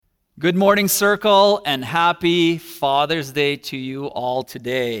Good morning, Circle, and happy Father's Day to you all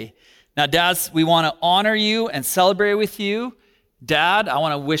today. Now, dads, we want to honor you and celebrate with you. Dad, I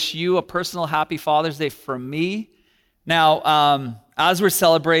want to wish you a personal happy Father's Day from me. Now, as we're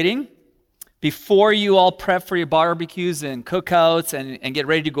celebrating, before you all prep for your barbecues and cookouts and get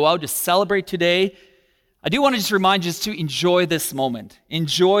ready to go out to celebrate today, I do want to just remind you just to enjoy this moment.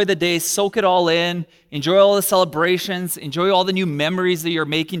 Enjoy the day, soak it all in, enjoy all the celebrations, enjoy all the new memories that you're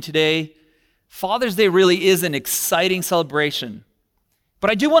making today. Father's Day really is an exciting celebration.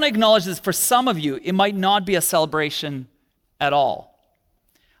 But I do want to acknowledge this, for some of you, it might not be a celebration at all.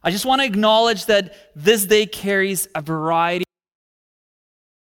 I just want to acknowledge that this day carries a variety.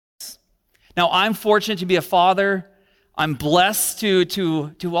 Now, I'm fortunate to be a father. I'm blessed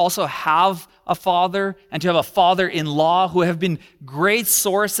to also have a father and to have a father-in-law who have been great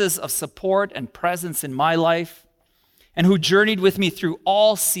sources of support and presence in my life and who journeyed with me through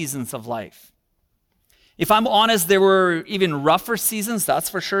all seasons of life. If I'm honest, there were even rougher seasons, that's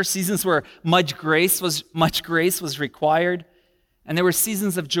for sure, seasons where much grace was required, and there were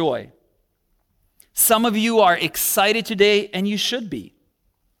seasons of joy. Some of you are excited today, and you should be.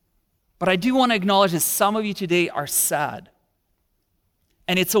 But I do want to acknowledge that some of you today are sad.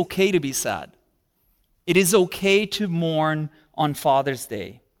 And it's okay to be sad. It is okay to mourn on Father's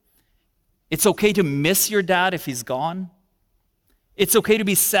Day. It's okay to miss your dad if he's gone. It's okay to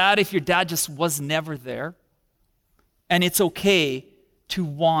be sad if your dad just was never there. And it's okay to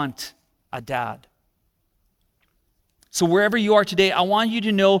want a dad. So wherever you are today, I want you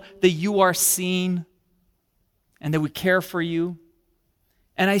to know that you are seen and that we care for you.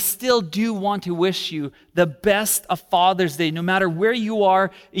 And I still do want to wish you the best of Father's Day, no matter where you are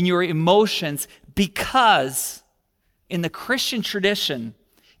in your emotions, because in the Christian tradition,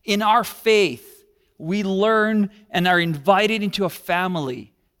 in our faith, we learn and are invited into a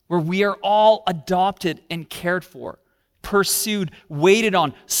family where we are all adopted and cared for, pursued, waited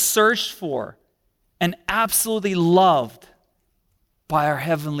on, searched for, and absolutely loved by our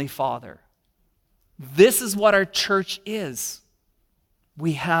Heavenly Father. This is what our church is.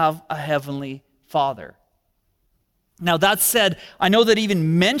 We have a Heavenly Father. Now, that said, I know that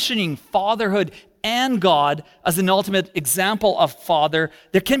even mentioning fatherhood and God as an ultimate example of father,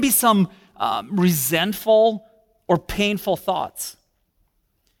 there can be some resentful or painful thoughts.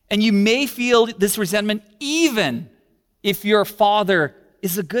 And you may feel this resentment even if your father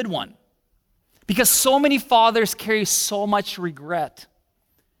is a good one. Because so many fathers carry so much regret,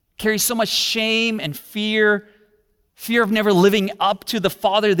 carry so much shame and fear of never living up to the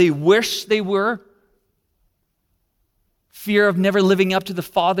father they wish they were, fear of never living up to the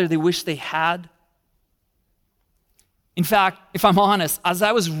father they wish they had. In fact, if I'm honest, as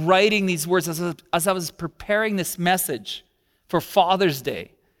I was writing these words, as I was preparing this message for Father's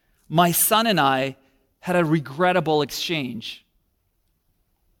Day, my son and I had a regrettable exchange.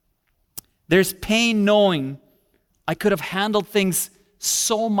 There's pain knowing I could have handled things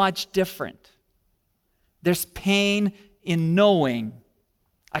so much different. There's pain in knowing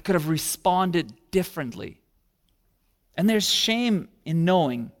I could have responded differently. And there's shame in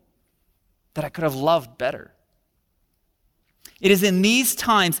knowing that I could have loved better. It is in these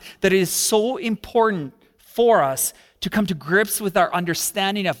times that it is so important for us to come to grips with our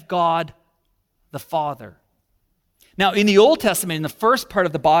understanding of God the Father. Now, in the Old Testament, in the first part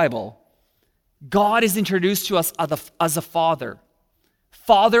of the Bible, God is introduced to us as a father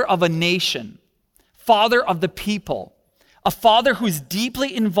of a nation, father of the people, a father who's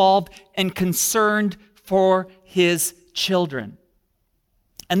deeply involved and concerned for his children.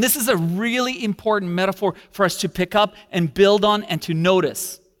 And this is a really important metaphor for us to pick up and build on and to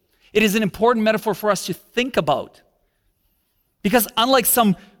notice. It is an important metaphor for us to think about. Because unlike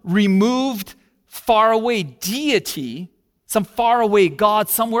some removed, faraway deity, some faraway God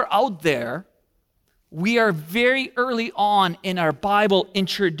somewhere out there, we are very early on in our Bible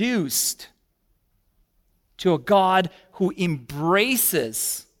introduced to a God who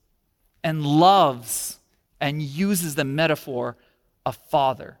embraces and loves and uses the metaphor of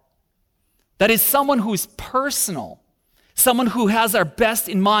father. That is someone who's personal, someone who has our best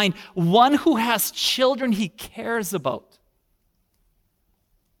in mind, one who has children he cares about.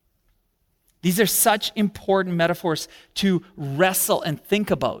 These are such important metaphors to wrestle and think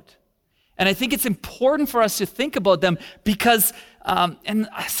about. And I think it's important for us to think about them because, and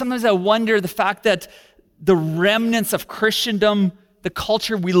sometimes I wonder the fact that the remnants of Christendom, the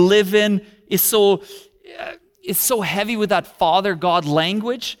culture we live in, is so heavy with that Father God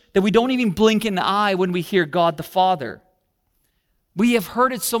language that we don't even blink an eye when we hear God the Father. We have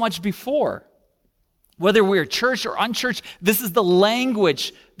heard it so much before. Whether we're church or unchurched, this is the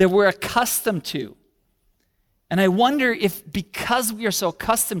language that we're accustomed to. And I wonder if because we are so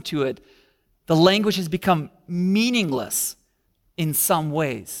accustomed to it, the language has become meaningless in some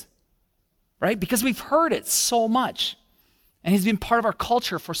ways, right? Because we've heard it so much, and it's been part of our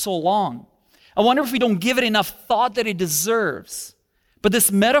culture for so long. I wonder if we don't give it enough thought that it deserves. But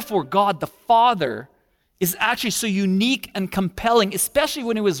this metaphor, God the Father, is actually so unique and compelling, especially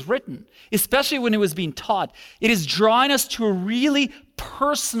when it was written, especially when it was being taught. It is drawing us to a really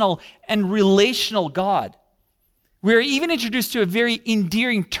personal and relational God. We are even introduced to a very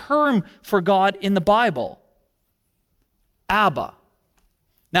endearing term for God in the Bible, Abba.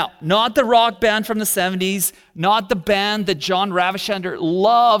 Now, not the rock band from the 70s, not the band that John Ravishender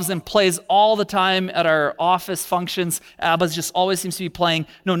loves and plays all the time at our office functions. Abba just always seems to be playing.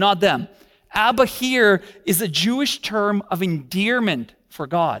 No, not them. Abba here is a Jewish term of endearment for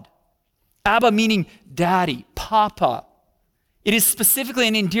God. Abba meaning daddy, papa. It is specifically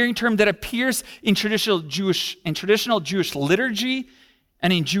an endearing term that appears in traditional Jewish liturgy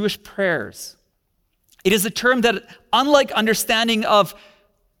and in Jewish prayers. It is a term that, unlike understanding of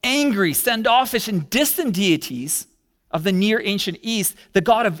angry, standoffish, and distant deities of the Near Ancient East, the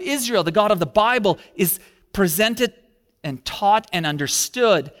God of Israel, the God of the Bible, is presented and taught and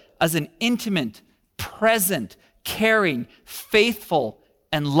understood as an intimate, present, caring, faithful,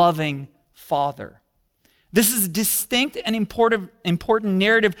 and loving Father. This is a distinct and important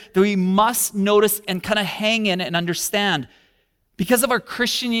narrative that we must notice and kind of hang in and understand. Because of our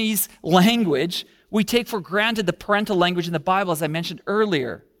Christianese language, we take for granted the parental language in the Bible, as I mentioned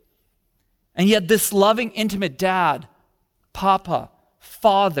earlier. And yet this loving, intimate dad, papa,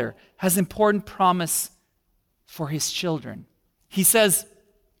 father, has important promise for his children. He says,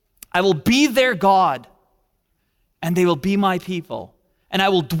 I will be their God, and they will be my people, and I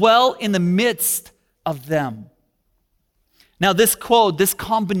will dwell in the midst of them. Now this quote, this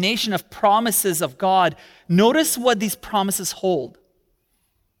combination of promises of God, notice what these promises hold.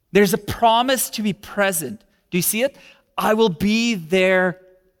 There's a promise to be present. Do you see it? I will be their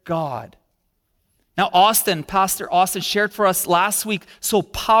God. Now Pastor Austin shared for us last week so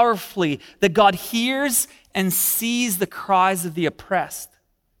powerfully that God hears and sees the cries of the oppressed.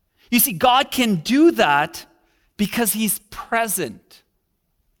 You see, God can do that because he's present.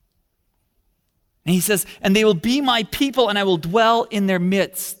 And he says, and they will be my people and I will dwell in their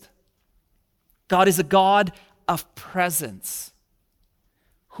midst. God is a God of presence,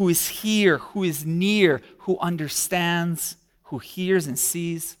 who is here, who is near, who understands, who hears and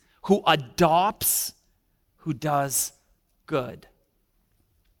sees, who adopts, who does good.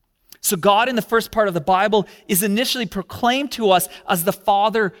 So God in the first part of the Bible is initially proclaimed to us as the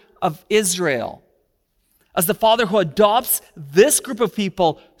Father of Israel, as the Father who adopts this group of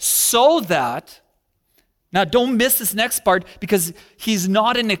people so that, now don't miss this next part, because he's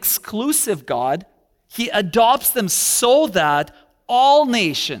not an exclusive God. He adopts them so that all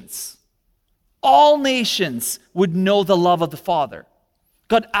nations would know the love of the Father.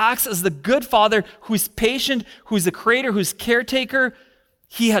 God acts as the good Father who is patient, who is the creator, who's caretaker.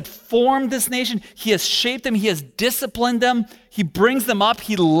 He had formed this nation. He has shaped them. He has disciplined them. He brings them up.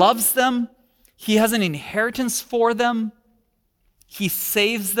 He loves them. He has an inheritance for them. He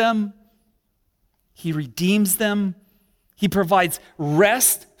saves them. He redeems them. He provides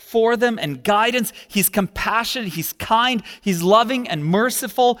rest for them and guidance. He's compassionate. He's kind. He's loving and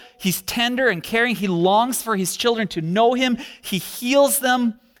merciful. He's tender and caring. He longs for his children to know him. He heals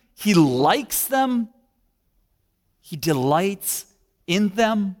them. He likes them. He delights in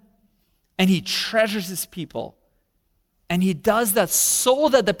them. And he treasures his people. And he does that so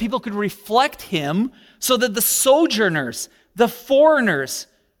that the people could reflect him, so that the sojourners, the foreigners,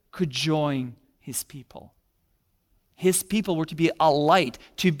 could join his people. His people were to be a light,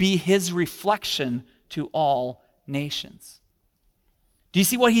 to be his reflection to all nations. Do you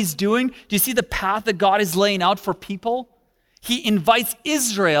see what he's doing? Do you see the path that God is laying out for people? He invites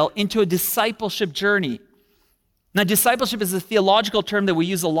Israel into a discipleship journey. Now, discipleship is a theological term that we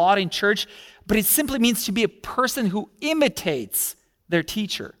use a lot in church, but it simply means to be a person who imitates their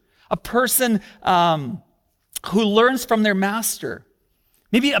teacher, a person who learns from their master.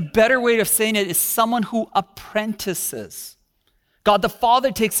 Maybe a better way of saying it is someone who apprentices. God the Father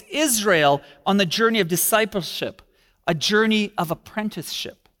takes Israel on the journey of discipleship, a journey of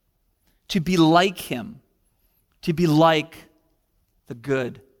apprenticeship, to be like him, to be like the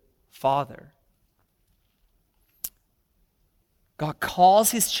good Father. God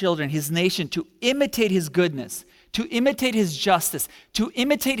calls his children, his nation, to imitate his goodness, to imitate his justice, to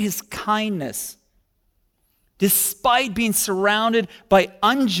imitate his kindness, despite being surrounded by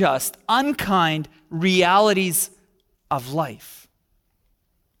unjust, unkind realities of life.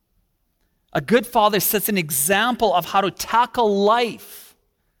 A good father sets an example of how to tackle life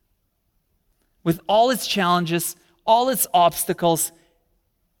with all its challenges, all its obstacles,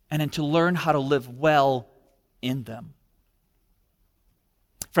 and then to learn how to live well in them.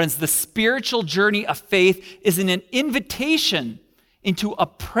 Friends, the spiritual journey of faith is an invitation into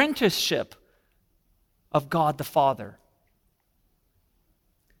apprenticeship of God the Father.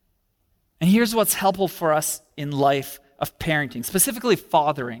 And here's what's helpful for us in life of parenting, specifically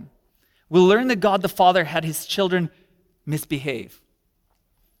fathering. We'll learn that God the Father had his children misbehave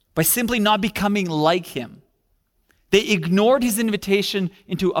by simply not becoming like him. They ignored his invitation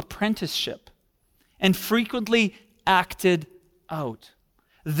into apprenticeship and frequently acted out.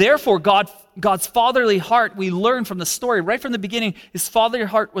 Therefore, God's fatherly heart, we learn from the story, right from the beginning, his fatherly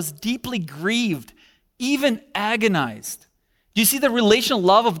heart was deeply grieved, even agonized. Do you see the relational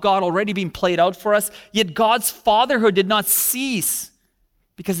love of God already being played out for us? Yet God's fatherhood did not cease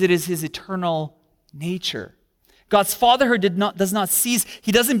because it is his eternal nature. God's fatherhood does not cease.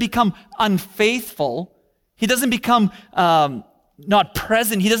 He doesn't become unfaithful. He doesn't become not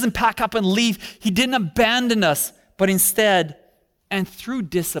present. He doesn't pack up and leave. He didn't abandon us, but instead, and through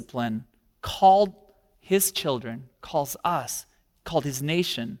discipline, called his children, calls us, called his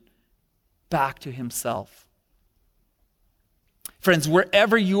nation back to himself. Friends,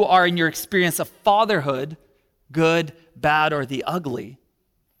 wherever you are in your experience of fatherhood, good, bad, or the ugly,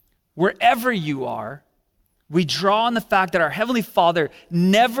 wherever you are, we draw on the fact that our Heavenly Father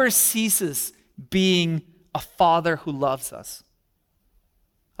never ceases being a Father who loves us,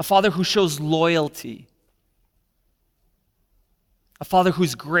 a Father who shows loyalty, a Father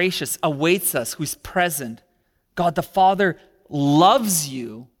who's gracious, awaits us, who's present. God the Father loves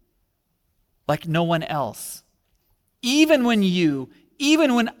you like no one else. Even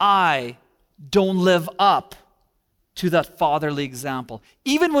when I don't live up to that fatherly example.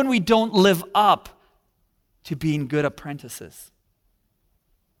 Even when we don't live up to being good apprentices.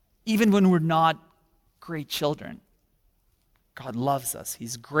 Even when we're not great children. God loves us.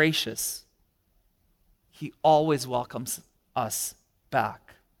 He's gracious. He always welcomes us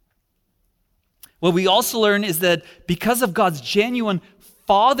back. What we also learn is that because of God's genuine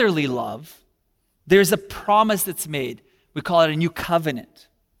fatherly love, there's a promise that's made. We call it a new covenant.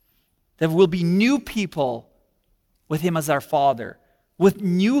 That we'll be new people with him as our Father, with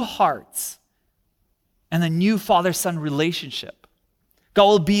new hearts and a new father-son relationship. God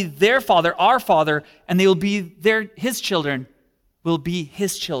will be their Father, our Father, and they will be his children, will be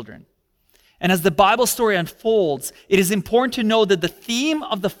his children. And as the Bible story unfolds, it is important to know that the theme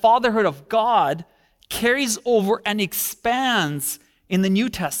of the fatherhood of God carries over and expands in the New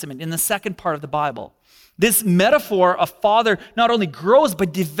Testament, in the second part of the Bible. This metaphor of father not only grows,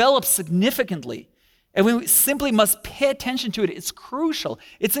 but develops significantly. And we simply must pay attention to it. It's crucial.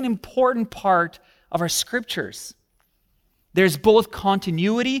 It's an important part of our scriptures. There's both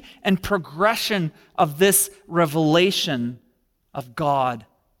continuity and progression of this revelation of God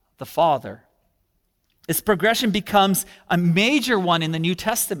the Father. Its progression becomes a major one in the New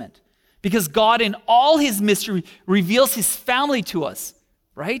Testament because God in all his mystery reveals his family to us,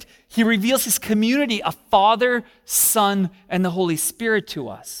 right? He reveals his community of Father, Son, and the Holy Spirit to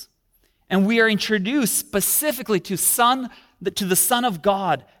us. And we are introduced specifically to the Son of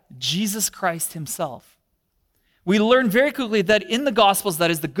God, Jesus Christ himself. We learn very quickly that in the Gospels, that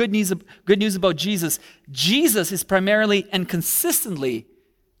is the good news about Jesus, Jesus is primarily and consistently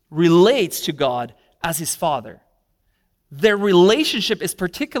relates to God as his Father. Their relationship is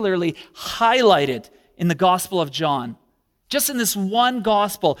particularly highlighted in the Gospel of John. Just in this one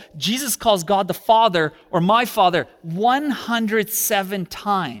Gospel, Jesus calls God the Father, or my Father, 107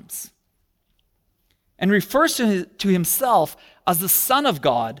 times. And refers to himself as the Son of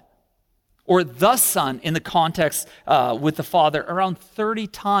God, or the Son in the context with the Father, around 30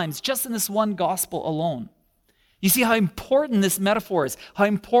 times, just in this one Gospel alone. You see how important this metaphor is, how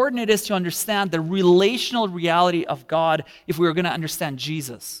important it is to understand the relational reality of God if we are going to understand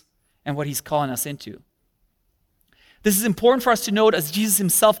Jesus and what he's calling us into. This is important for us to note as Jesus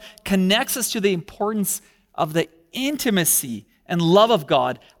himself connects us to the importance of the intimacy and love of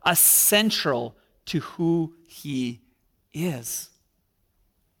God as central to who he is.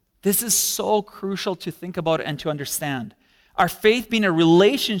 This is so crucial to think about and to understand. Our faith being a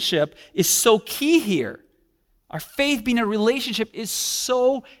relationship is so key here. Our faith being a relationship is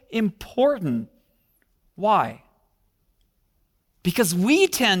so important. Why? Because we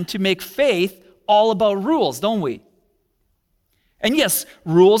tend to make faith all about rules, don't we? And yes,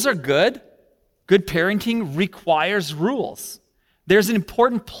 rules are good Good parenting requires rules. There's an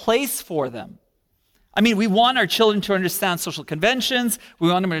important place for them. I mean, we want our children to understand social conventions. We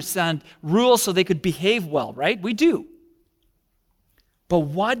want them to understand rules so they could behave well, right? We do. But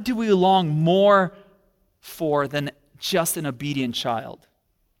what do we long more for than just an obedient child?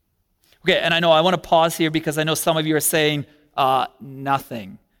 Okay, and I know I want to pause here because I know some of you are saying,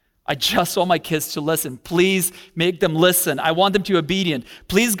 nothing. I just want my kids to listen. Please make them listen. I want them to be obedient.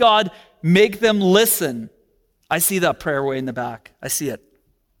 Please, God, make them listen. I see that prayer way in the back. I see it.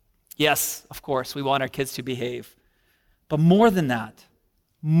 Yes, of course, we want our kids to behave. But more than that,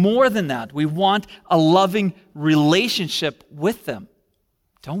 we want a loving relationship with them.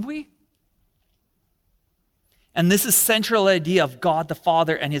 Don't we? And this is central idea of God the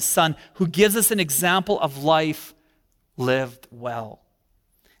Father and his Son, who gives us an example of life lived well.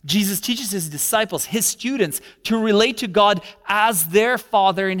 Jesus teaches his disciples, his students, to relate to God as their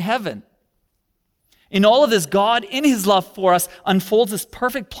Father in heaven. In all of this, God, in his love for us, unfolds this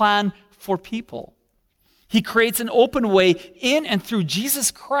perfect plan for people. He creates an open way in and through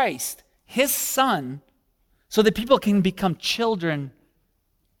Jesus Christ, his Son, so that people can become children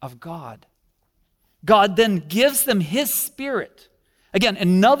of God. God then gives them his Spirit. Again,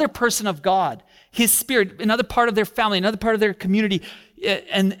 another person of God, his Spirit, another part of their family, another part of their community,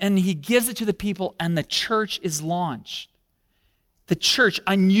 and he gives it to the people, and the church is launched. The church,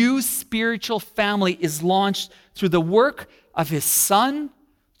 a new spiritual family, is launched through the work of his Son,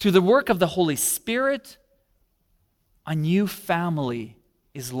 through the work of the Holy Spirit. A new family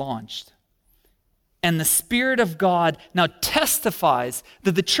is launched. And the Spirit of God now testifies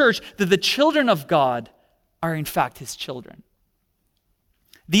that the church, that the children of God are in fact his children.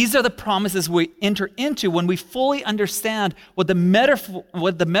 These are the promises we enter into when we fully understand what the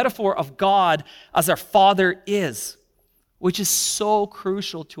metaphor of God as our Father is, which is so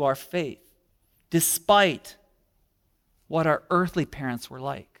crucial to our faith, despite what our earthly parents were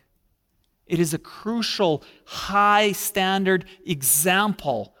like. It is a crucial, high standard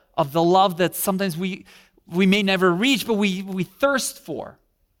example of the love that sometimes we may never reach, but we thirst for.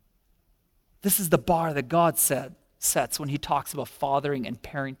 This is the bar that God sets when he talks about fathering and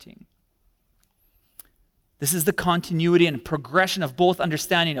parenting. This is the continuity and progression of both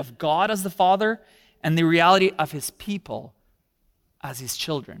understanding of God as the Father and the reality of his people as his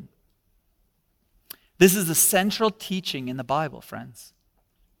children. This is the central teaching in the Bible, friends.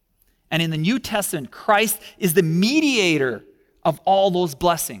 And in the New Testament, Christ is the mediator of all those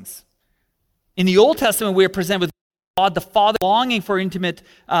blessings. In the Old Testament, we are presented with God the Father longing for intimate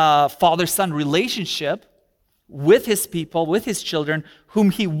father-son relationship with his people, with his children,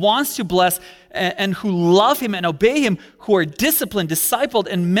 whom he wants to bless and who love him and obey him, who are disciplined, discipled,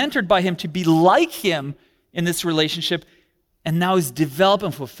 and mentored by him to be like him in this relationship, and now is developed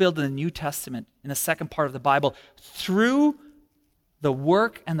and fulfilled in the New Testament, in the second part of the Bible, through the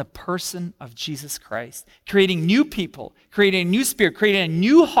work and the person of Jesus Christ, creating new people, creating a new spirit, creating a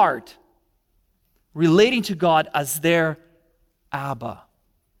new heart, relating to God as their Abba,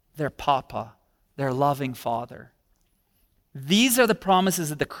 their Papa, their loving Father. These are the promises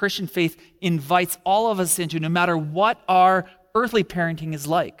that the Christian faith invites all of us into, no matter what our earthly parenting is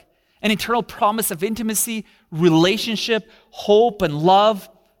like. An eternal promise of intimacy, relationship, hope, and love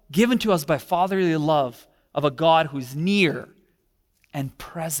given to us by fatherly love of a God who's near and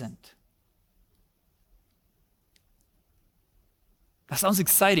present. That sounds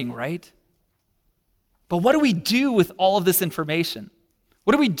exciting, right? But what do we do with all of this information?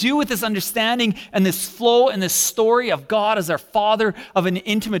 What do we do with this understanding and this flow and this story of God as our Father, of an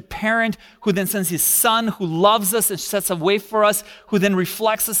intimate parent who then sends his Son, who loves us and sets a way for us, who then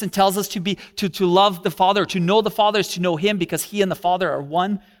reflects us and tells us to love the Father, or to know the Father is to know him because he and the Father are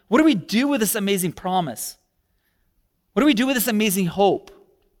one? What do we do with this amazing promise? What do we do with this amazing hope?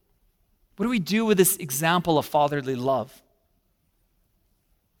 What do we do with this example of fatherly love?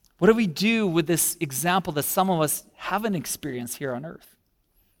 What do we do with this example that some of us haven't experienced here on earth?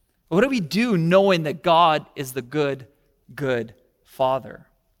 What do we do knowing that God is the good, good Father?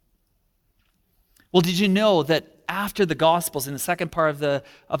 Well, did you know that after the Gospels, in the second part of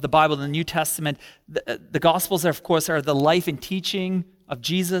the Bible, in the New Testament, the Gospels, of course, are the life and teaching of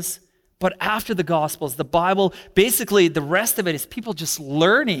Jesus. But after the Gospels, the Bible, basically the rest of it is people just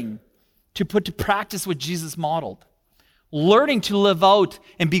learning to put to practice what Jesus modeled. Learning to live out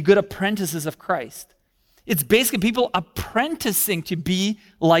and be good apprentices of Christ. It's basically people apprenticing to be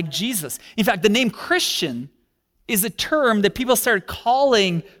like Jesus. In fact, the name Christian is a term that people started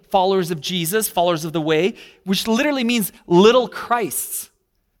calling followers of Jesus, followers of the way, which literally means little Christs.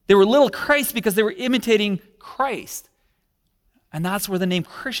 They were little Christ because they were imitating Christ. And that's where the name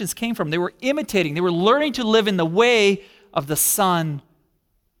Christians came from. They were imitating, they were learning to live in the way of the Son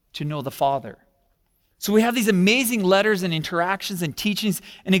to know the Father. So we have these amazing letters and interactions and teachings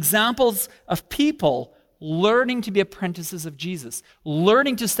and examples of people learning to be apprentices of Jesus,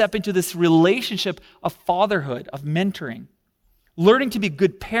 learning to step into this relationship of fatherhood, of mentoring, learning to be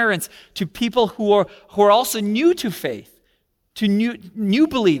good parents to people who are also new to faith, to new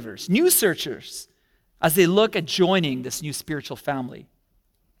believers, new searchers, as they look at joining this new spiritual family.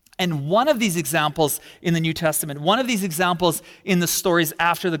 And one of these examples in the New Testament, one of these examples in the stories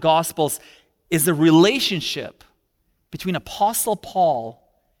after the Gospels, is the relationship between Apostle Paul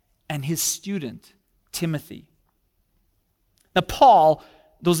and his student, Timothy. Now, Paul,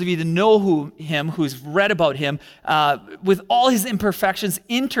 those of you that know him, who's read about him, with all his imperfections,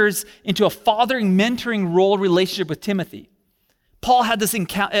 enters into a fathering, mentoring role relationship with Timothy. Paul had this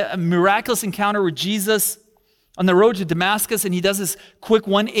a miraculous encounter with Jesus on the road to Damascus, and he does this quick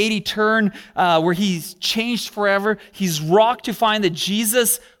 180 turn where he's changed forever. He's rocked to find that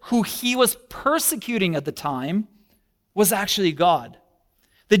Jesus, who he was persecuting at the time, was actually God.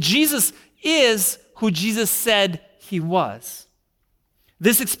 That Jesus is who Jesus said he was.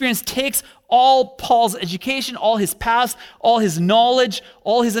 This experience takes all Paul's education, all his past, all his knowledge,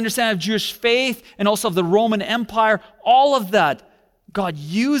 all his understanding of Jewish faith, and also of the Roman Empire. All of that God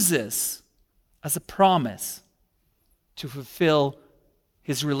uses as a promise to fulfill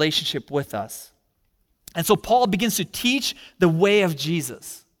his relationship with us. And so Paul begins to teach the way of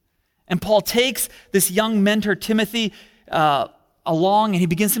Jesus. And Paul takes this young mentor, Timothy, along, and he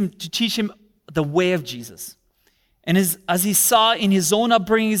begins to teach him the way of Jesus. And as he saw in his own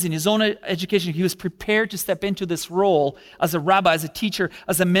upbringings, in his own education, he was prepared to step into this role as a rabbi, as a teacher,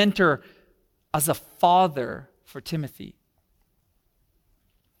 as a mentor, as a father for Timothy.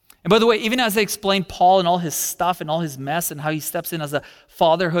 And by the way, even as I explained Paul and all his stuff and all his mess and how he steps in as a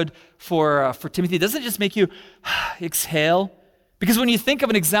fatherhood for Timothy, doesn't it just make you exhale? Because when you think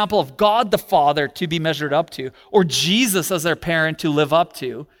of an example of God the Father to be measured up to, or Jesus as our parent to live up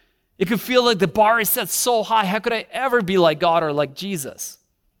to, it can feel like the bar is set so high. How could I ever be like God or like Jesus?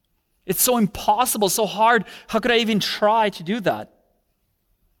 It's so impossible, so hard. How could I even try to do that?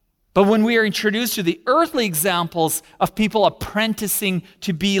 But when we are introduced to the earthly examples of people apprenticing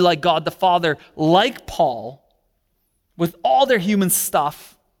to be like God the Father, like Paul, with all their human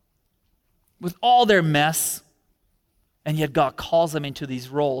stuff, with all their mess, and yet God calls them into these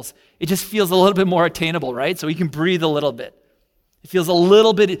roles, it just feels a little bit more attainable, right? So we can breathe a little bit. It feels a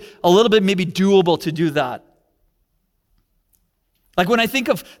little bit maybe doable to do that. Like when I think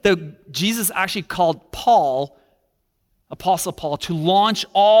of Jesus actually called Paul, Apostle Paul, to launch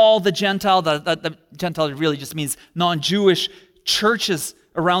all the Gentile, the Gentile really just means non-Jewish churches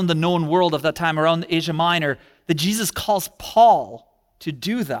around the known world of that time, around Asia Minor, that Jesus calls Paul to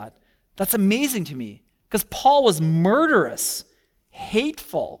do that. That's amazing to me, because Paul was murderous,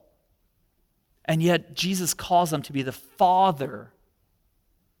 hateful, and yet Jesus calls him to be the father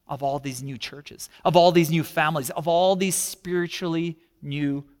of all these new churches, of all these new families, of all these spiritually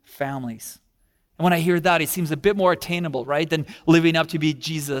new families. And when I hear that, it seems a bit more attainable, right, than living up to be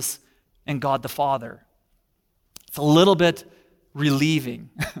Jesus and God the Father. It's a little bit relieving.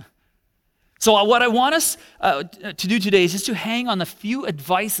 So what I want us to do today is just to hang on a few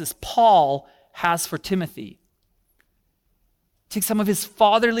advices Paul has for Timothy. Take some of his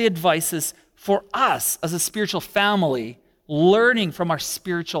fatherly advices for us as a spiritual family, learning from our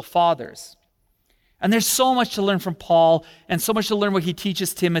spiritual fathers. And there's so much to learn from Paul and so much to learn what he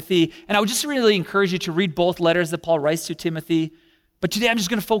teaches Timothy. And I would just really encourage you to read both letters that Paul writes to Timothy. But today I'm just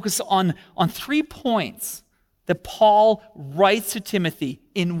going to focus on 3 points that Paul writes to Timothy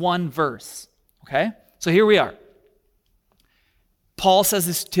in one verse. Okay? So here we are. Paul says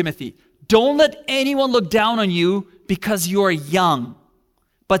this to Timothy: don't let anyone look down on you because you are young,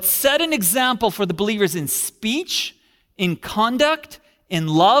 but set an example for the believers in speech, in conduct, in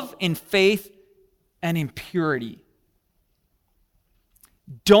love, in faith, and in purity.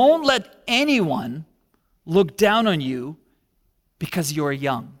 Don't let anyone look down on you because you're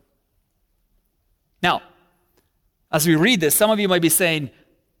young. Now, as we read this, some of you might be saying,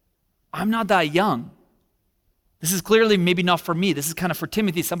 I'm not that young. This is clearly maybe not for me. This is kind of for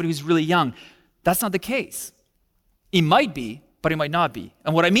Timothy, somebody who's really young. That's not the case. It might be, but it might not be.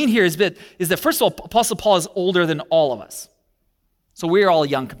 And what I mean here is that first of all, Apostle Paul is older than all of us. So we're all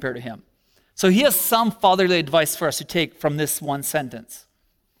young compared to him. So he has some fatherly advice for us to take from this one sentence.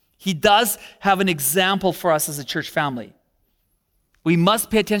 He does have an example for us as a church family. We must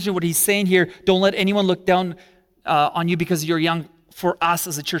pay attention to what he's saying here. Don't let anyone look down on you because you're young, for us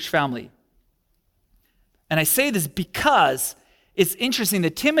as a church family. And I say this because it's interesting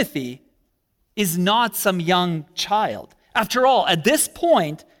that Timothy is not some young child. After all, at this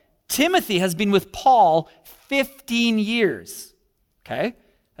point, Timothy has been with Paul 15 years. Okay?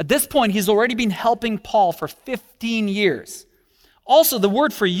 At this point, he's already been helping Paul for 15 years. Also, the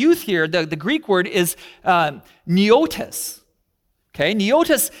word for youth here, the Greek word is neotes. Okay?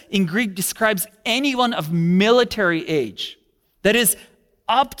 Neotes in Greek describes anyone of military age. That is,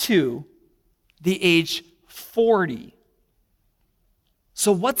 up to the age 40.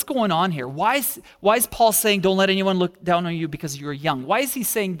 So what's going on here? Why is Paul saying, don't let anyone look down on you because you're young? Why is he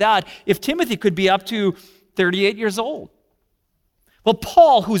saying that if Timothy could be up to 38 years old? Well,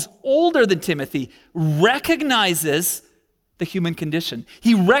 Paul, who's older than Timothy, recognizes the human condition.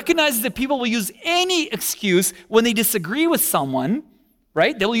 He recognizes that people will use any excuse when they disagree with someone,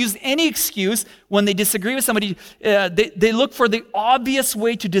 right? They will use any excuse when they disagree with somebody. They look for the obvious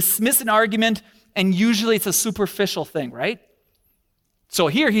way to dismiss an argument, and usually it's a superficial thing, right? So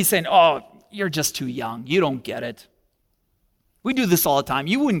here he's saying, oh, you're just too young. You don't get it. We do this all the time.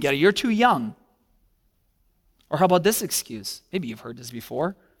 You wouldn't get it. You're too young. Or how about this excuse? Maybe you've heard this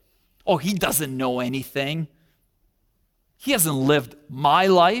before. Oh, he doesn't know anything. He hasn't lived my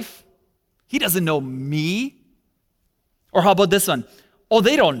life. He doesn't know me. Or how about this one? Oh,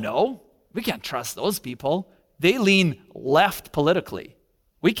 they don't know. We can't trust those people. They lean left politically.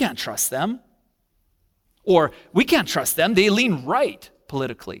 We can't trust them. Or we can't trust them. They lean right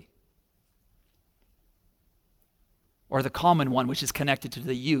politically. Or the common one, which is connected to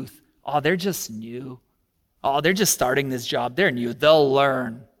the youth. Oh, they're just new. Oh, they're just starting this job. They're new. They'll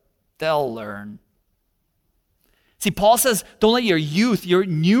learn. They'll learn. See, Paul says, don't let your youth, your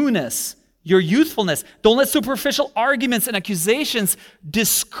newness, your youthfulness, don't let superficial arguments and accusations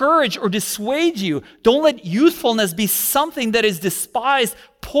discourage or dissuade you. Don't let youthfulness be something that is despised,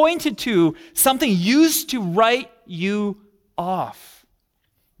 pointed to, something used to write you off.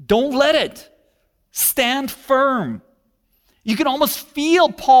 Don't let it. Stand firm. You can almost feel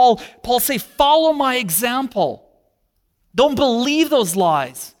Paul say, follow my example. Don't believe those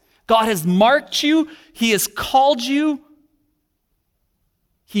lies. God has marked you. He has called you.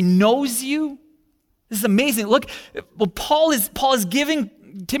 He knows you. This is amazing. Look, well, Paul is giving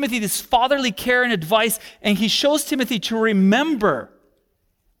Timothy this fatherly care and advice, and he shows Timothy to remember.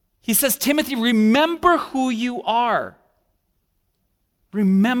 He says, Timothy, remember who you are.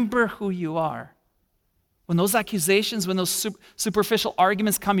 Remember who you are. When those accusations, when those superficial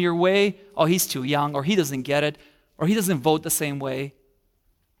arguments come your way, oh, he's too young, or he doesn't get it, or he doesn't vote the same way.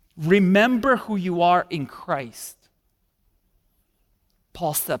 Remember who you are in Christ.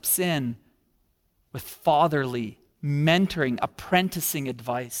 Paul steps in with fatherly, mentoring, apprenticing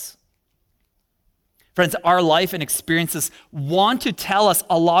advice. Friends, our life and experiences want to tell us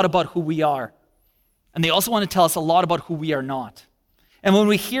a lot about who we are. And they also want to tell us a lot about who we are not. And when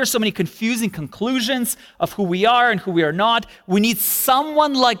we hear so many confusing conclusions of who we are and who we are not, we need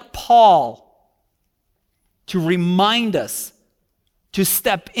someone like Paul to remind us, to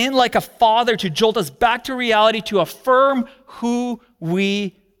step in like a father, to jolt us back to reality, to affirm who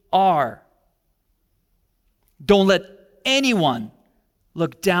we are. Don't let anyone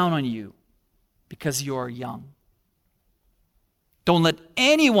look down on you because you are young. Don't let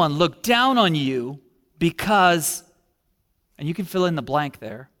anyone look down on you because, and you can fill in the blank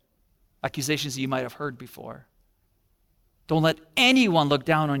there, accusations that you might have heard before. Don't let anyone look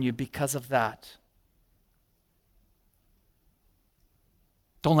down on you because of that.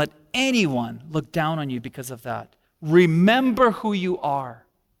 Don't let anyone look down on you because of that. Remember who you are,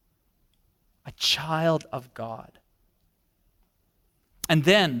 a child of God. And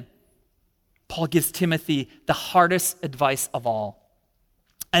then Paul gives Timothy the hardest advice of all.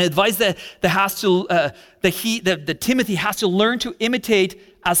 An advice that Timothy has to learn to imitate,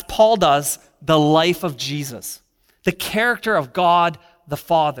 as Paul does, the life of Jesus, the character of God the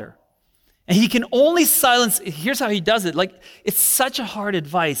Father. And he can only silence, here's how he does it. Like, it's such a hard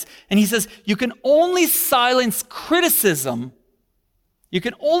advice. And he says, you can only silence criticism. You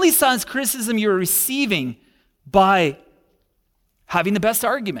can only silence criticism you're receiving by having the best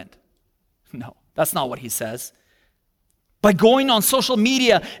argument. No, that's not what he says. By going on social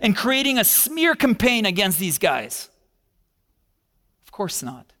media and creating a smear campaign against these guys. Of course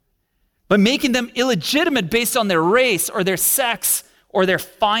not. By making them illegitimate based on their race or their sex or their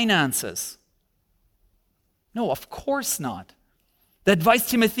finances. No, of course not. The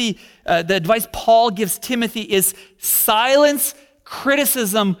advice Paul gives Timothy is silence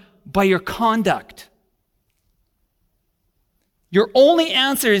criticism by your conduct. Your only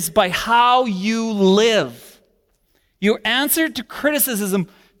answer is by how you live. Your answer to criticism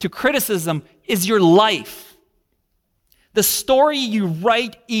is your life. The story you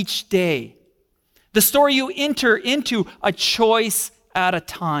write each day. The story you enter into a choice at a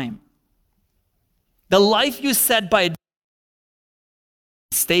time. The life you set by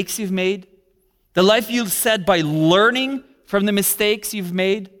mistakes you've made. The life you set by learning from the mistakes you've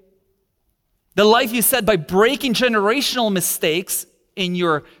made. The life you set by breaking generational mistakes in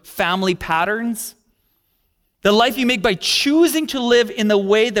your family patterns. The life you make by choosing to live in the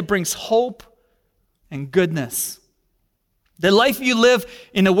way that brings hope and goodness. The life you live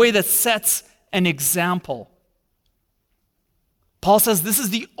in a way that sets an example. Paul says this is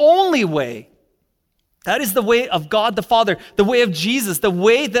the only way. That is the way of God the Father, the way of Jesus, the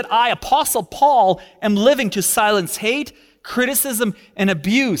way that I, Apostle Paul, am living to silence hate, criticism, and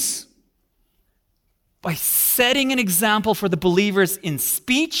abuse. By setting an example for the believers in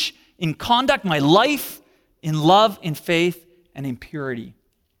speech, in conduct, my life, in love, in faith, and in purity.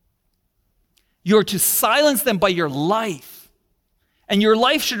 You're to silence them by your life. And your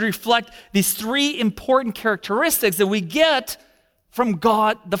life should reflect these three important characteristics that we get from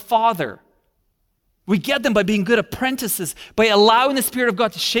God the Father. We get them by being good apprentices, by allowing the Spirit of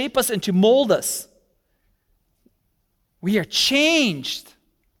God to shape us and to mold us. We are changed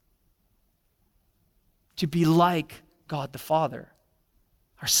to be like God the Father.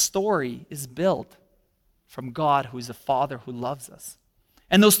 Our story is built from God, who is a Father who loves us.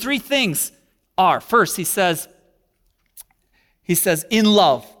 And those three things are, first, he says, in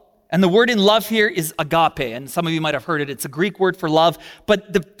love. And the word in love here is agape. And some of you might have heard it. It's a Greek word for love.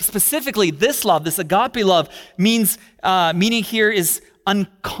 But specifically, this love, this agape love, meaning here is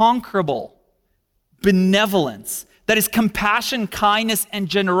unconquerable, benevolence. That is compassion, kindness, and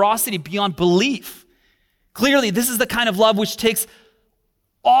generosity beyond belief. Clearly, this is the kind of love which takes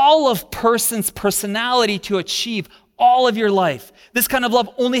all of person's personality to achieve all of your life. This kind of love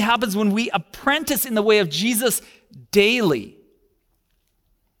only happens when we apprentice in the way of Jesus daily.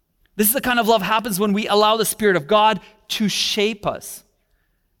 This is the kind of love happens when we allow the Spirit of God to shape us.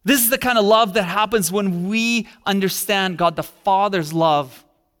 This is the kind of love that happens when we understand God the Father's love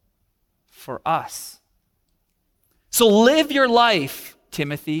for us. So live your life,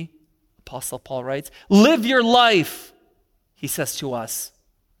 Timothy, Apostle Paul writes. Live your life, he says to us,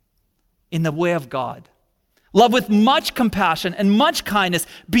 in the way of God. Love with much compassion and much kindness.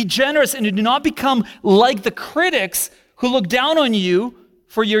 Be generous and do not become like the critics who look down on you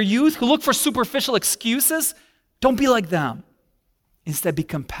for your youth, who look for superficial excuses. Don't be like them. Instead, be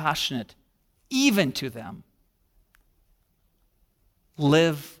compassionate, even to them.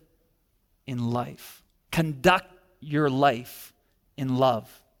 Live in life. Conduct your life in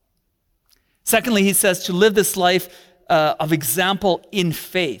love. Secondly, he says to live this life of example in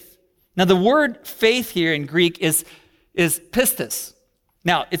faith. Now, the word faith here in Greek is pistis.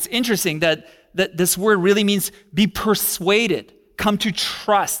 Now, it's interesting that this word really means be persuaded, come to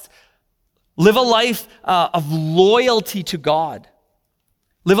trust, live a life of loyalty to God.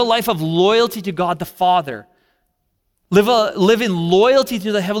 Live a life of loyalty to God the Father. Live in loyalty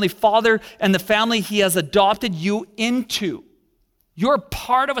to the Heavenly Father and the family He has adopted you into. You're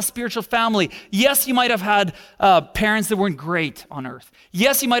part of a spiritual family. Yes, you might have had parents that weren't great on earth.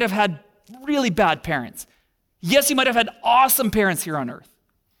 Yes, you might have had really bad parents. Yes, you might have had awesome parents here on earth.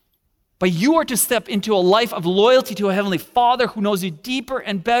 But you are to step into a life of loyalty to a Heavenly Father who knows you deeper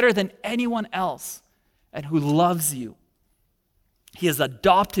and better than anyone else and who loves you. He has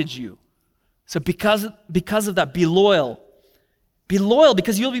adopted you. So because of that, be loyal. Be loyal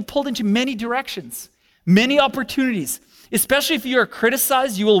because you'll be pulled into many directions, many opportunities. Especially if you are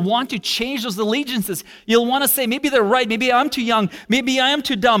criticized, you will want to change those allegiances. You'll want to say, maybe they're right, maybe I'm too young, maybe I am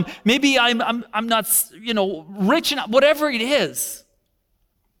too dumb, maybe I'm not, rich enough, whatever it is.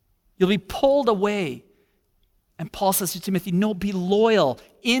 You'll be pulled away. And Paul says to Timothy, no, be loyal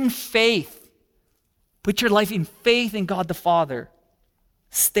in faith. Put your life in faith in God the Father.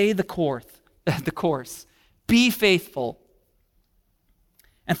 Stay the course. Be faithful.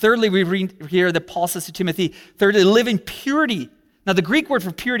 And thirdly, we read here that Paul says to Timothy, thirdly, live in purity. Now, the Greek word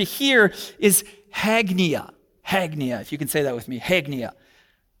for purity here is hagnia. Hagnia, if you can say that with me, hagnia.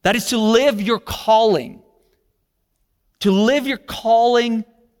 That is to live your calling. To live your calling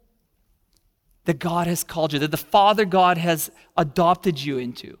that God has called you, that the Father God has adopted you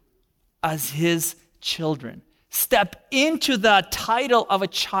into as His children. Step into that title of a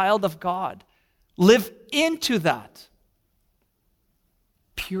child of God. Live into that.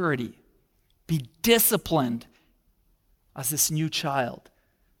 Purity. Be disciplined as this new child.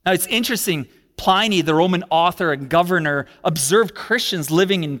 Now it's interesting, Pliny, the Roman author and governor, observed Christians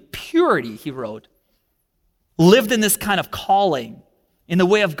living in purity, he wrote. Lived in this kind of calling. in the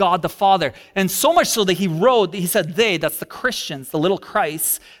way of God the Father. And so much so that he said they, that's the Christians, the little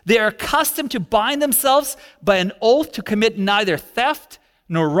Christs, they are accustomed to bind themselves by an oath to commit neither theft,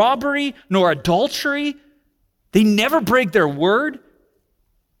 nor robbery, nor adultery. They never break their word,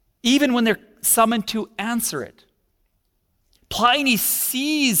 even when they're summoned to answer it. Pliny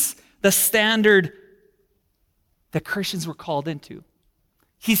sees the standard that Christians were called into.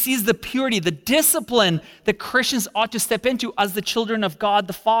 He sees the purity, the discipline that Christians ought to step into as the children of God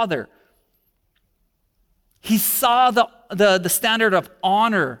the Father. He saw the standard of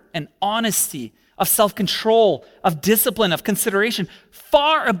honor and honesty, of self-control, of discipline, of consideration,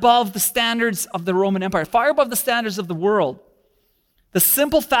 far above the standards of the Roman Empire, far above the standards of the world. The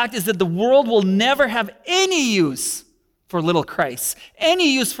simple fact is that the world will never have any use for little Christ,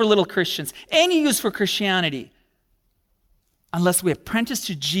 any use for little Christians, any use for Christianity, unless we apprentice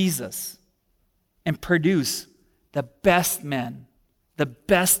to Jesus and produce the best men, the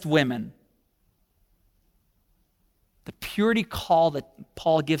best women. The purity call that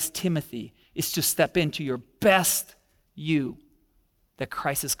Paul gives Timothy is to step into your best you that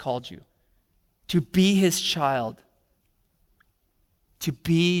Christ has called you, to be his child, to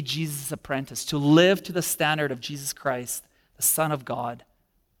be Jesus' apprentice, to live to the standard of Jesus Christ, the Son of God,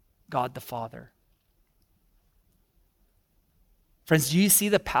 God the Father. Friends, do you see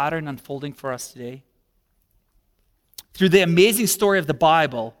the pattern unfolding for us today? Through the amazing story of the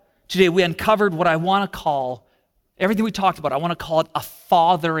Bible, today we uncovered what I want to call, everything we talked about, I want to call it a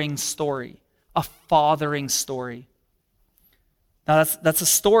fathering story. A fathering story. Now that's a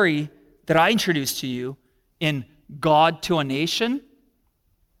story that I introduced to you in God to a Nation.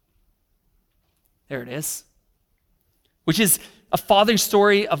 There it is. Which is a fathering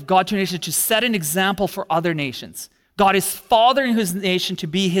story of God to a nation to set an example for other nations. God is fathering his nation to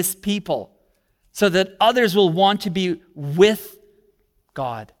be his people so that others will want to be with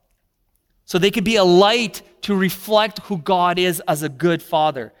God. So they could be a light to reflect who God is as a good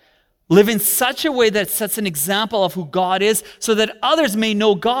father. Live in such a way that sets an example of who God is so that others may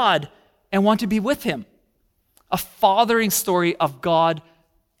know God and want to be with him. A fathering story of God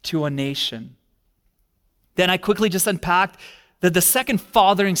to a nation. Then I quickly just unpacked that the second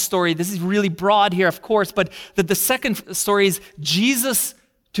fathering story, this is really broad here, of course, but that the second story is Jesus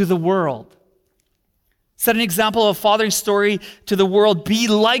to the world. Set an example of a fathering story to the world. Be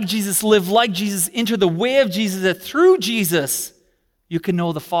like Jesus, live like Jesus, enter the way of Jesus, that through Jesus you can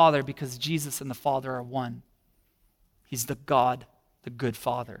know the Father, because Jesus and the Father are one. He's the God, the good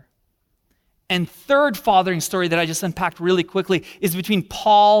Father. And third fathering story that I just unpacked really quickly is between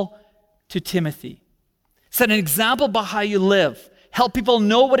Paul to Timothy. Set an example by how you live. Help people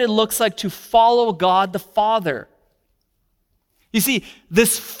know what it looks like to follow God the Father. You see,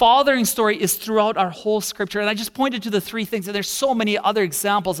 this fathering story is throughout our whole scripture. And I just pointed to the three things. And there's so many other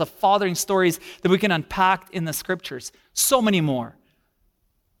examples of fathering stories that we can unpack in the scriptures. So many more.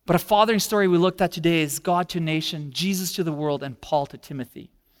 But a fathering story we looked at today is God to nation, Jesus to the world, and Paul to Timothy.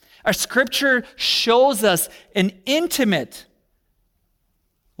 Our scripture shows us an intimate,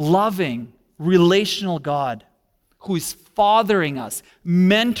 loving, relational God who is fathering us,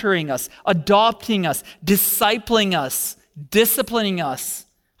 mentoring us, adopting us, discipling us, disciplining us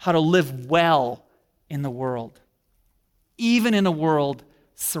how to live well in the world, even in a world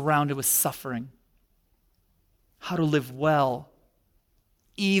surrounded with suffering. How to live well,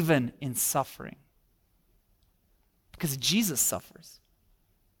 even in suffering. Because Jesus suffers.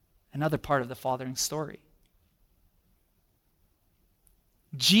 Another part of the fathering story.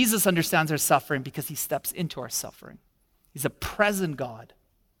 Jesus understands our suffering because he steps into our suffering. He's a present God.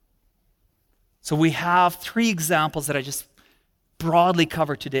 So we have three examples that I just broadly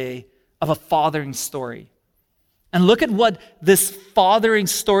covered today of a fathering story. And look at what this fathering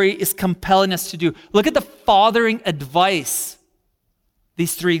story is compelling us to do. Look at the fathering advice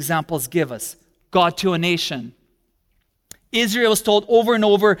these three examples give us. God to a nation. Israel was told over and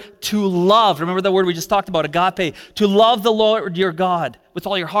over to love. Remember the word we just talked about, agape. To love the Lord your God with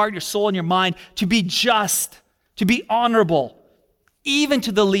all your heart, your soul, and your mind. To be just. To be honorable. Even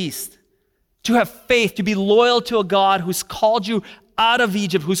to the least. To have faith. To be loyal to a God who's called you out of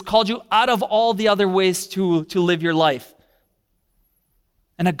Egypt. Who's called you out of all the other ways to live your life.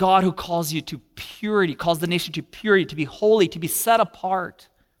 And a God who calls you to purity. Calls the nation to purity. To be holy. To be set apart.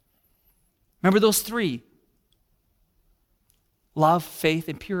 Remember those three. Love, faith,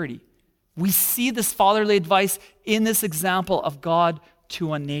 and purity. We see this fatherly advice in this example of God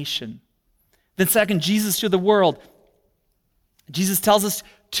to a nation. Then second, Jesus to the world. Jesus tells us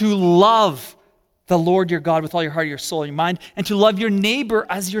to love the Lord your God with all your heart, your soul, and your mind, and to love your neighbor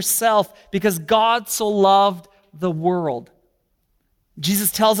as yourself, because God so loved the world.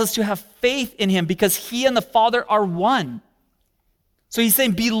 Jesus tells us to have faith in him because he and the Father are one. So he's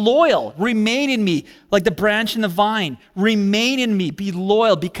saying, be loyal, remain in me, like the branch in the vine. Remain in me, be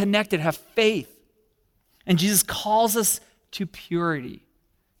loyal, be connected, have faith. And Jesus calls us to purity,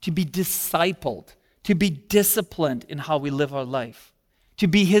 to be discipled, to be disciplined in how we live our life, to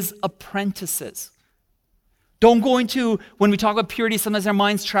be his apprentices. Don't go into, when we talk about purity, sometimes our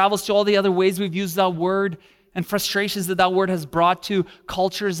minds travels to all the other ways we've used that word and frustrations that word has brought to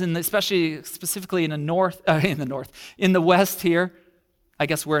cultures, and especially specifically in the West here. I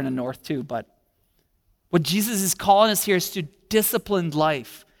guess we're in the north too, but what Jesus is calling us here is to disciplined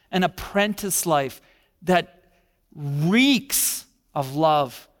life, an apprentice life that reeks of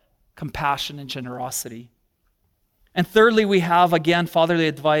love, compassion, and generosity. And thirdly, we have, again, fatherly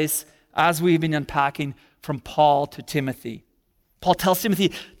advice, as we've been unpacking, from Paul to Timothy. Paul tells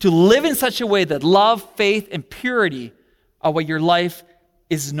Timothy to live in such a way that love, faith, and purity are what your life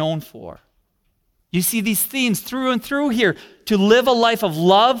is known for. You see these themes through and through here, to live a life of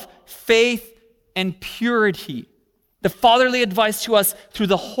love, faith, and purity. The fatherly advice to us through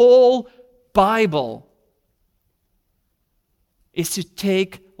the whole Bible is to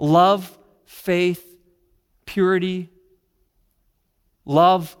take love, faith, purity,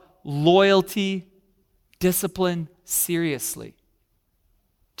 love, loyalty, discipline seriously.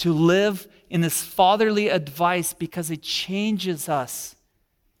 To live in this fatherly advice because it changes us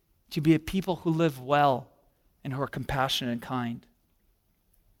to be a people who live well and who are compassionate and kind.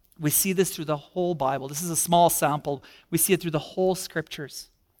 We see this through the whole Bible. This is a small sample. We see it through the whole scriptures.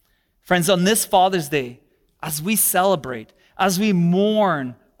 Friends, on this Father's Day, as we celebrate, as we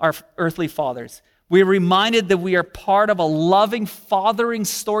mourn our earthly fathers, we are reminded that we are part of a loving, fathering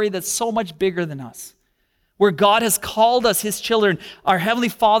story that's so much bigger than us, where God has called us his children. Our Heavenly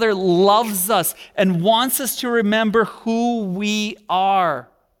Father loves us and wants us to remember who we are.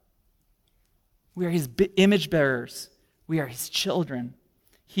 We are his image bearers. We are his children.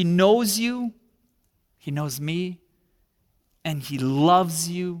 He knows you. He knows me. And he loves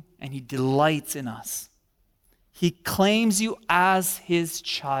you, and he delights in us. He claims you as his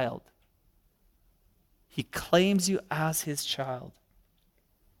child. He claims you as his child.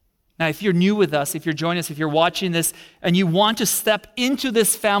 Now, if you're new with us, if you're joining us, if you're watching this, and you want to step into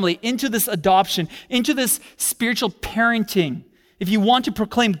this family, into this adoption, into this spiritual parenting, if you want to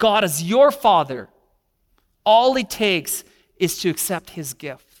proclaim God as your Father, all it takes is to accept his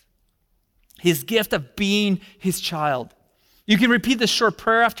gift of being his child. You can repeat this short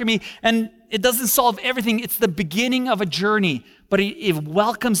prayer after me, and it doesn't solve everything. It's the beginning of a journey, but it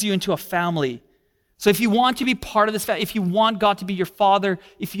welcomes you into a family. So if you want to be part of this family, if you want God to be your Father,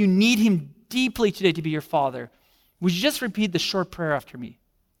 if you need him deeply today to be your Father, would you just repeat the short prayer after me?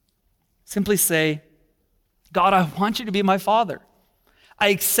 Simply say, God, I want you to be my Father. I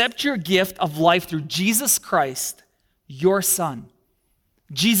accept your gift of life through Jesus Christ, your Son.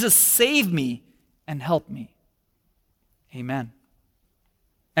 Jesus, save me and help me. Amen.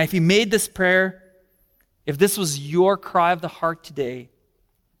 And if you made this prayer, if this was your cry of the heart today,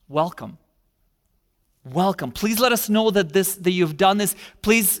 welcome. Welcome. Please let us know that you've done this.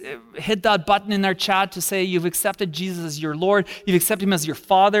 Please hit that button in our chat to say you've accepted Jesus as your Lord. You've accepted him as your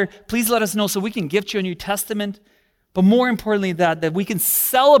Father. Please let us know so we can gift you a New Testament. But more importantly, that we can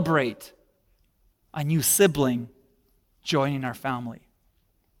celebrate a new sibling joining our family.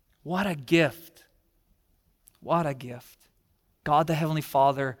 What a gift. What a gift. God the Heavenly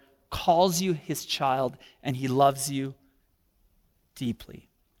Father calls you his child, and he loves you deeply.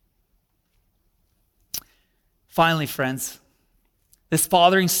 Finally, friends, this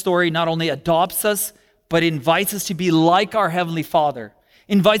fathering story not only adopts us, but invites us to be like our Heavenly Father.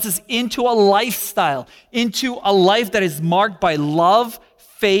 Invites us into a lifestyle, into a life that is marked by love,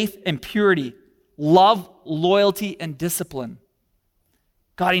 faith, and purity. Love, loyalty, and discipline.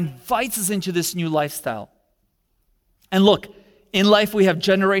 God invites us into this new lifestyle. And look, in life we have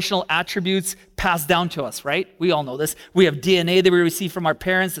generational attributes passed down to us, right? We all know this. We have DNA that we receive from our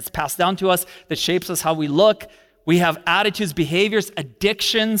parents that's passed down to us, that shapes us how we look. We have attitudes, behaviors,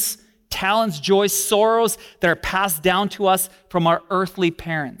 addictions, talents, joys, sorrows that are passed down to us from our earthly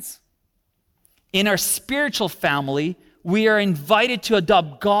parents. In our spiritual family, we are invited to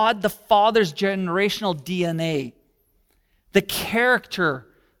adopt God the Father's generational DNA, the character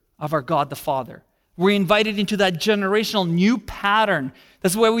of our God the Father. We're invited into that generational new pattern.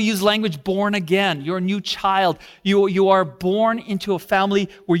 That's why we use language born again. You're a new child. You are born into a family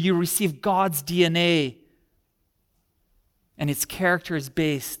where you receive God's DNA. And its character is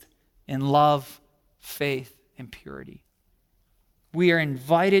based in love, faith, and purity. We are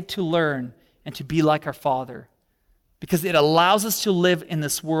invited to learn and to be like our Father, because it allows us to live in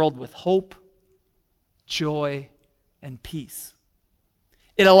this world with hope, joy, and peace.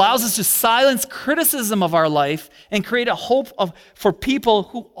 It allows us to silence criticism of our life and create a hope for people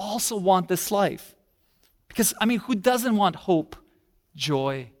who also want this life. Because, who doesn't want hope,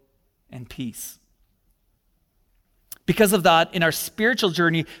 joy, and peace? Because of that, in our spiritual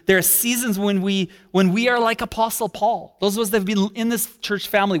journey, there are seasons when we are like Apostle Paul. Those of us that have been in this church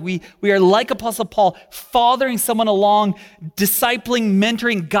family, we are like Apostle Paul, fathering someone along, discipling,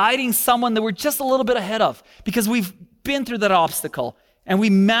 mentoring, guiding someone that we're just a little bit ahead of because we've been through that obstacle and we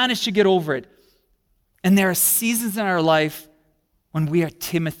managed to get over it. And there are seasons in our life when we are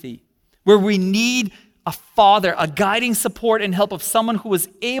Timothy, where we need a father, a guiding support and help of someone who is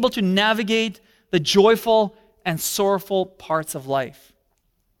able to navigate the joyful and sorrowful parts of life.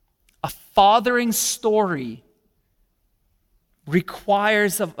 A fathering story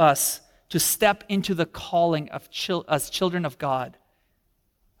requires of us to step into the calling of as children of God,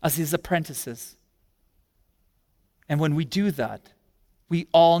 as his apprentices. And when we do that, we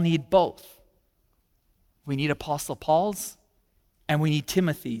all need both. We need Apostle Paul's and we need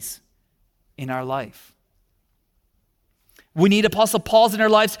Timothy's in our life. We need Apostle Paul's in our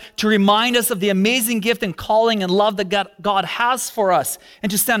lives to remind us of the amazing gift and calling and love that God has for us, and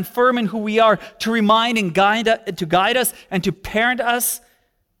to stand firm in who we are, to remind and guide us and to parent us,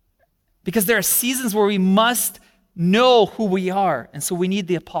 because there are seasons where we must know who we are, and so we need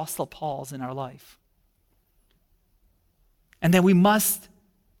the Apostle Paul's in our life. And then we must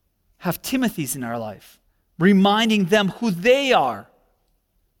have Timothy's in our life, reminding them who they are,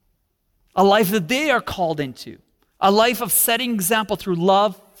 a life that they are called into. A life of setting example through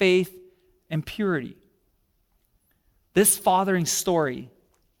love, faith, and purity. This fathering story,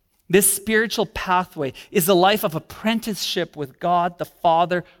 this spiritual pathway, is a life of apprenticeship with God the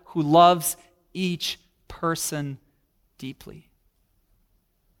Father who loves each person deeply.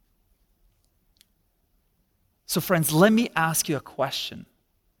 So friends, let me ask you a question.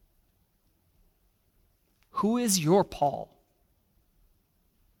 Who is your Paul?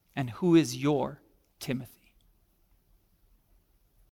 And who is your Timothy?